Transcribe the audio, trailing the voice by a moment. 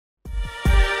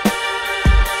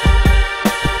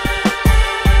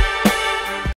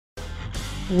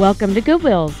Welcome to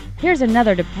Goodwill's. Here's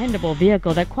another dependable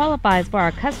vehicle that qualifies for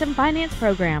our custom finance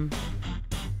program.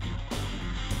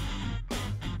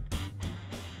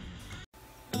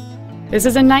 This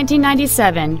is a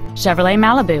 1997 Chevrolet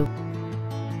Malibu.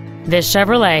 This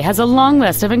Chevrolet has a long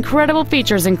list of incredible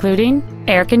features including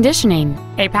air conditioning,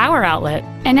 a power outlet,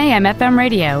 an AM/FM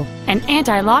radio, an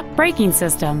anti-lock braking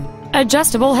system,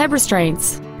 adjustable head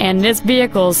restraints, and this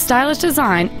vehicle's stylish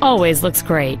design always looks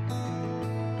great.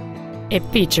 It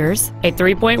features a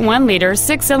 3.1-liter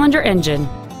six-cylinder engine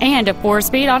and a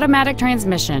 4-speed automatic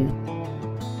transmission.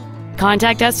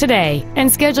 Contact us today and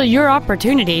schedule your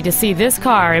opportunity to see this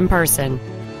car in person.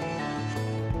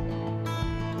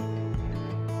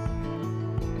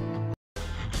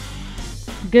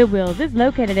 Goodwill's is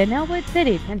located in Ellwood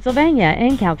City, Pennsylvania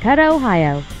and Calcutta,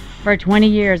 Ohio. For 20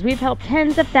 years, we've helped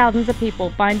tens of thousands of people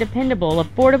find dependable,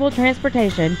 affordable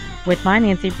transportation with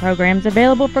financing programs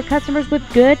available for customers with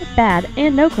good, bad,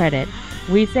 and no credit.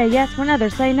 We say yes when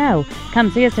others say no.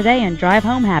 Come see us today and drive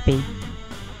home happy.